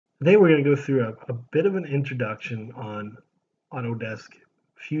Today we're going to go through a bit of an introduction on Autodesk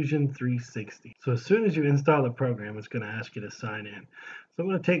Fusion 360. So as soon as you install the program, it's going to ask you to sign in. So I'm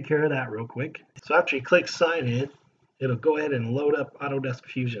going to take care of that real quick. So after you click sign in, it'll go ahead and load up Autodesk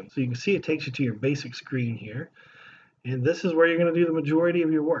Fusion. So you can see it takes you to your basic screen here. And this is where you're going to do the majority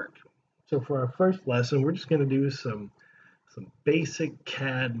of your work. So for our first lesson, we're just going to do some basic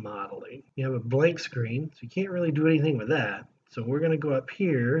CAD modeling. You have a blank screen, so you can't really do anything with that. So we're going to go up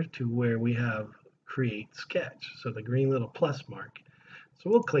here to where we have create sketch. So the green little plus mark. So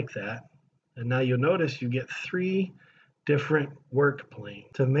we'll click that. And now you'll notice you get 3 different work planes.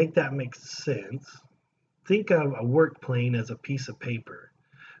 To make that make sense, think of a work plane as a piece of paper.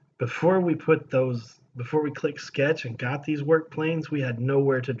 Before we click sketch and got these work planes, we had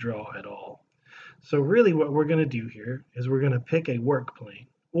nowhere to draw at all. So really what we're going to do here is we're going to pick a work plane,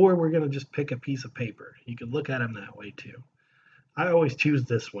 or we're going to just pick a piece of paper. You can look at them that way too. I always choose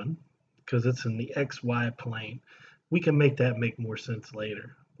this one because it's in the XY plane. We can make that make more sense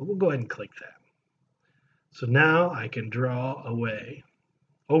later, but we'll go ahead and click that. So now I can draw away.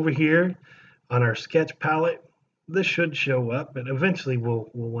 Over here on our sketch palette, this should show up, but eventually we'll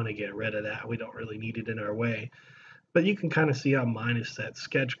want to get rid of that. We don't really need it in our way. But you can kind of see how mine is set.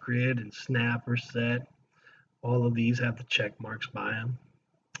 Sketch grid and snap are set. All of these have the check marks by them.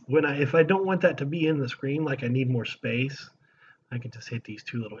 If I don't want that to be in the screen, like I need more space, I can just hit these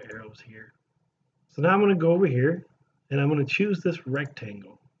 2 little arrows here. So now I'm going to go over here and I'm going to choose this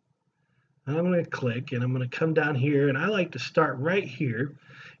rectangle. And I'm going to click and I'm going to come down here, and I like to start right here.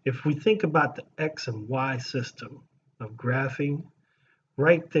 If we think about the X and Y system of graphing,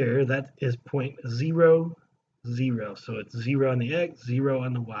 right there, that is point 0, 0. So it's 0 on the X, 0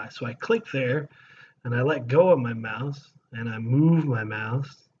 on the Y. So I click there and I let go of my mouse and I move my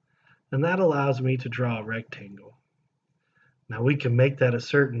mouse, and that allows me to draw a rectangle. Now we can make that a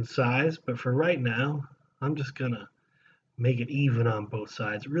certain size, but for right now, I'm just going to make it even on both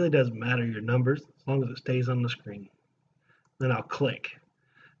sides. It really doesn't matter your numbers as long as it stays on the screen. Then I'll click.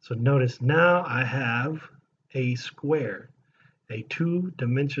 So notice now I have a square, a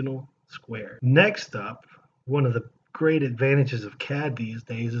 2-dimensional square. Next up, one of the great advantages of CAD these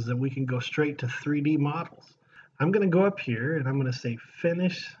days is that we can go straight to 3D models. I'm going to go up here and I'm going to say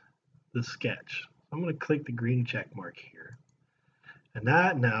finish the sketch. I'm going to click the green check mark here. And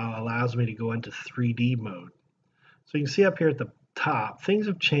that now allows me to go into 3D mode. So you can see up here at the top, things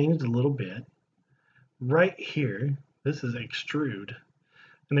have changed a little bit. Right here, this is extrude.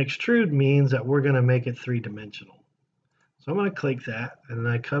 And extrude means that we're going to make it 3-dimensional. So I'm going to click that, and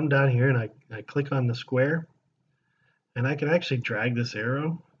then I come down here and I click on the square, and I can actually drag this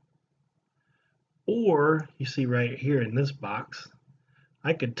arrow. Or you see right here in this box,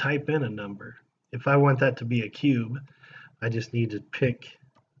 I could type in a number. If I want that to be a cube, I just need to pick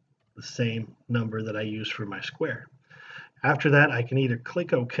the same number that I use for my square. After that, I can either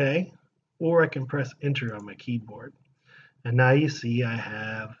click OK, or I can press enter on my keyboard. And now you see I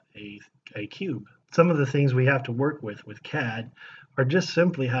have a cube. Some of the things we have to work with CAD are just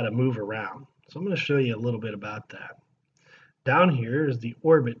simply how to move around. So I'm going to show you a little bit about that. Down here is the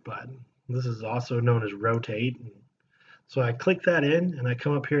orbit button. This is also known as rotate. So I click that in, and I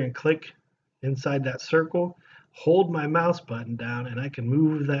come up here and click inside that circle, hold my mouse button down, and I can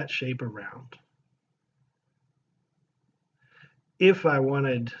move that shape around. If I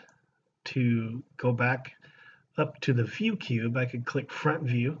wanted to go back up to the view cube, I could click front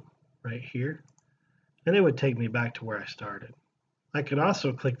view right here, and it would take me back to where I started. I could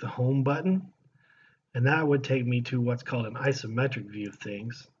also click the home button, and that would take me to what's called an isometric view of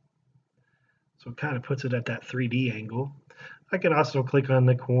things. So it kind of puts it at that 3D angle. I can also click on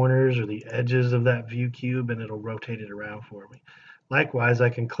the corners or the edges of that view cube, and it'll rotate it around for me. Likewise, I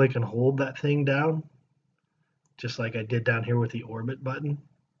can click and hold that thing down, just like I did down here with the orbit button.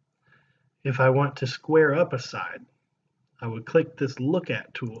 If I want to square up a side, I would click this look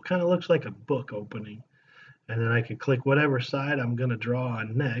at tool. It kind of looks like a book opening. And then I can click whatever side I'm going to draw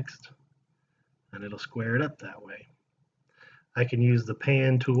on next, and it'll square it up that way. I can use the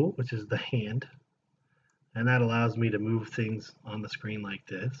pan tool, which is the hand, and that allows me to move things on the screen like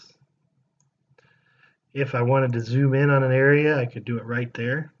this. If I wanted to zoom in on an area, I could do it right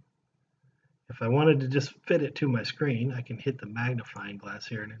there. If I wanted to just fit it to my screen, I can hit the magnifying glass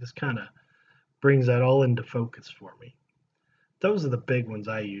here, and it just kind of brings that all into focus for me. Those are the big ones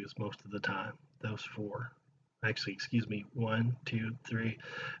I use most of the time, those 4. Actually, excuse me, 1, 2, 3.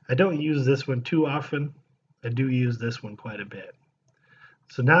 I don't use this one too often. I do use this one quite a bit.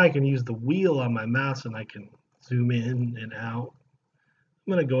 So now I can use the wheel on my mouse and I can zoom in and out.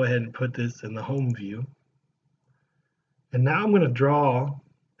 I'm going to go ahead and put this in the home view. And now I'm going to draw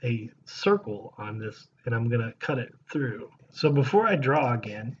a circle on this, and I'm going to cut it through. So before I draw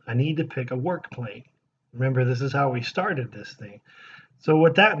again, I need to pick a work plane. Remember, this is how we started this thing. So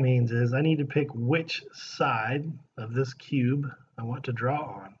what that means is I need to pick which side of this cube I want to draw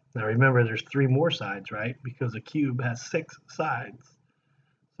on. Now remember, there's 3 more sides, right? Because a cube has 6 sides.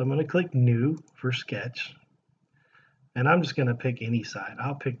 So I'm going to click New for Sketch, and I'm just going to pick any side.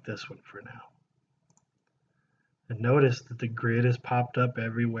 I'll pick this one for now. And notice that the grid is popped up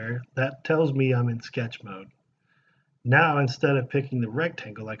everywhere. That tells me I'm in sketch mode. Now, instead of picking the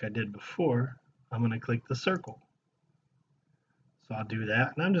rectangle like I did before, I'm going to click the circle. So I'll do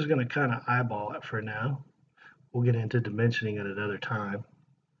that, and I'm just going to kind of eyeball it for now. We'll get into dimensioning at another time.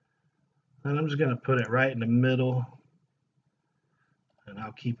 And I'm just going to put it right in the middle, and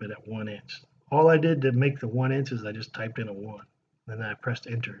I'll keep it at 1 inch. All I did to make the 1 inch is I just typed in a 1, and then I pressed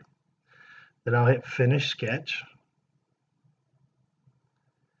enter. Then I'll hit finish sketch.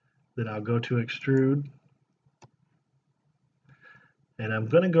 Then I'll go to extrude, and I'm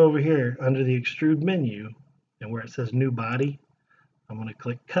going to go over here under the extrude menu, and where it says new body, I'm going to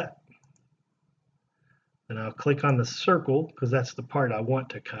click cut. Then I'll click on the circle because that's the part I want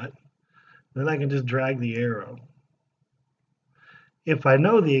to cut. Then I can just drag the arrow. If I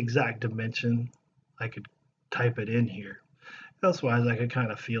know the exact dimension, I could type it in here. Elsewise, I could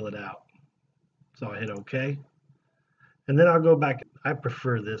kind of feel it out. So I'll hit OK. And then I'll go back. I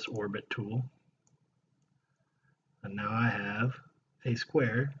prefer this orbit tool. And now I have a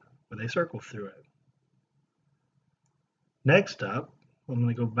square with a circle through it. Next up, I'm going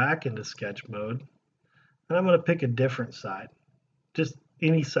to go back into sketch mode, and I'm going to pick a different side. Just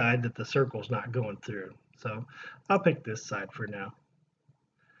any side that the circle's not going through. So I'll pick this side for now.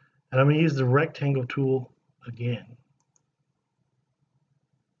 And I'm going to use the rectangle tool again.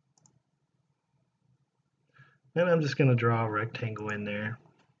 And I'm just going to draw a rectangle in there.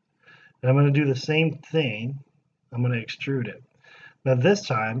 And I'm going to do the same thing. I'm going to extrude it. Now this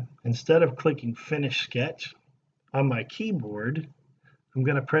time, instead of clicking Finish Sketch on my keyboard, I'm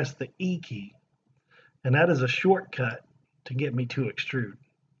going to press the E key. And that is a shortcut to get me to extrude.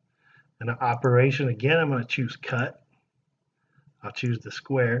 And the operation, again, I'm going to choose Cut. I'll choose the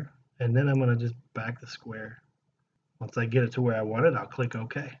square. And then I'm going to just back the square. Once I get it to where I want it, I'll click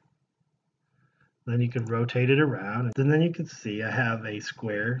OK. Then you can rotate it around, and then you can see I have a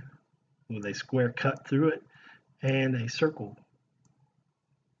square with a square cut through it and a circle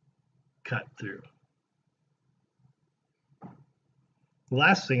cut through. The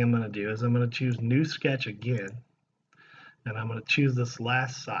last thing I'm going to do is I'm going to choose New Sketch again, and I'm going to choose this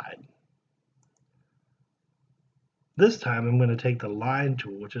last side. This time I'm going to take the line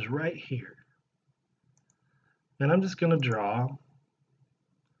tool, which is right here, and I'm just going to draw.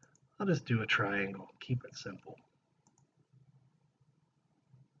 I'll just do a triangle, keep it simple.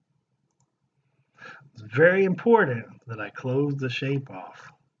 It's very important that I close the shape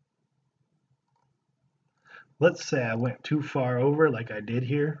off. Let's say I went too far over like I did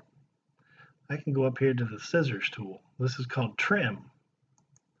here. I can go up here to the scissors tool. This is called trim.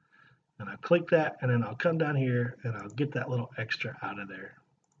 And I click that, and then I'll come down here and I'll get that little extra out of there.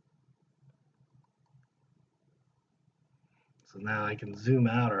 So now I can zoom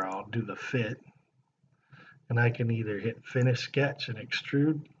out, or I'll do the fit. And I can either hit finish sketch and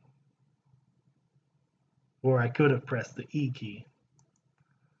extrude, or I could have pressed the E key.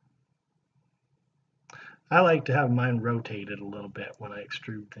 I like to have mine rotated a little bit when I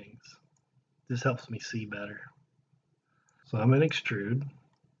extrude things. This helps me see better. So I'm in extrude.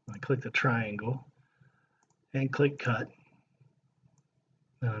 I click the triangle and click cut.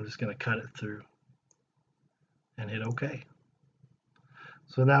 And I'm just going to cut it through and hit OK.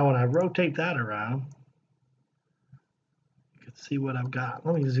 So now when I rotate that around, you can see what I've got.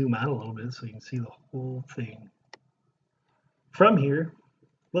 Let me zoom out a little bit so you can see the whole thing. From here,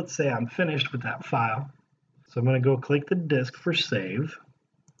 let's say I'm finished with that file. So I'm going to go click the disk for save.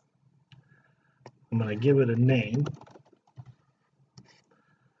 I'm going to give it a name.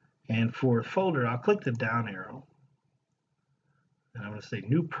 And for a folder, I'll click the down arrow. And I'm going to say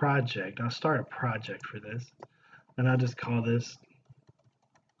new project. I'll start a project for this. And I'll just call this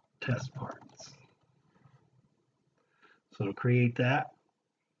test parts. So it'll create that.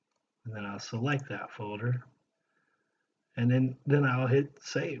 And then I'll select that folder. And then I'll hit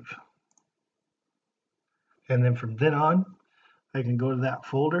save. And then from then on, I can go to that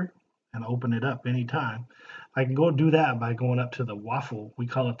folder and open it up anytime. I can go do that by going up to the waffle. We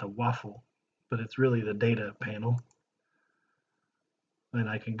call it the waffle, but it's really the data panel. And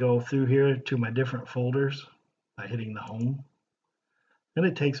I can go through here to my different folders by hitting the home. And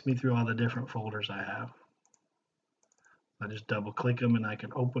it takes me through all the different folders I have. I just double click them and I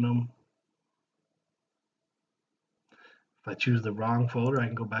can open them. If I choose the wrong folder, I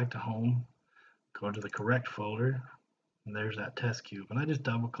can go back to home, go to the correct folder, and there's that test cube. And I just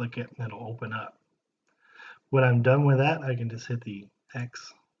double click it and it'll open up. When I'm done with that, I can just hit the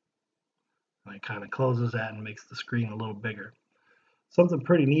X, and it kind of closes that and makes the screen a little bigger. Something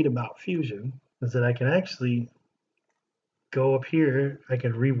pretty neat about Fusion is that I can actually go up here, I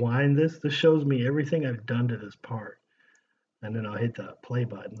can rewind this. This shows me everything I've done to this part. And then I'll hit the play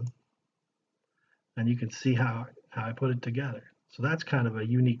button, and you can see how I put it together. So that's kind of a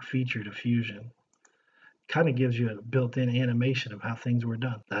unique feature to Fusion. Kind of gives you a built-in animation of how things were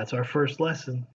done. That's our first lesson.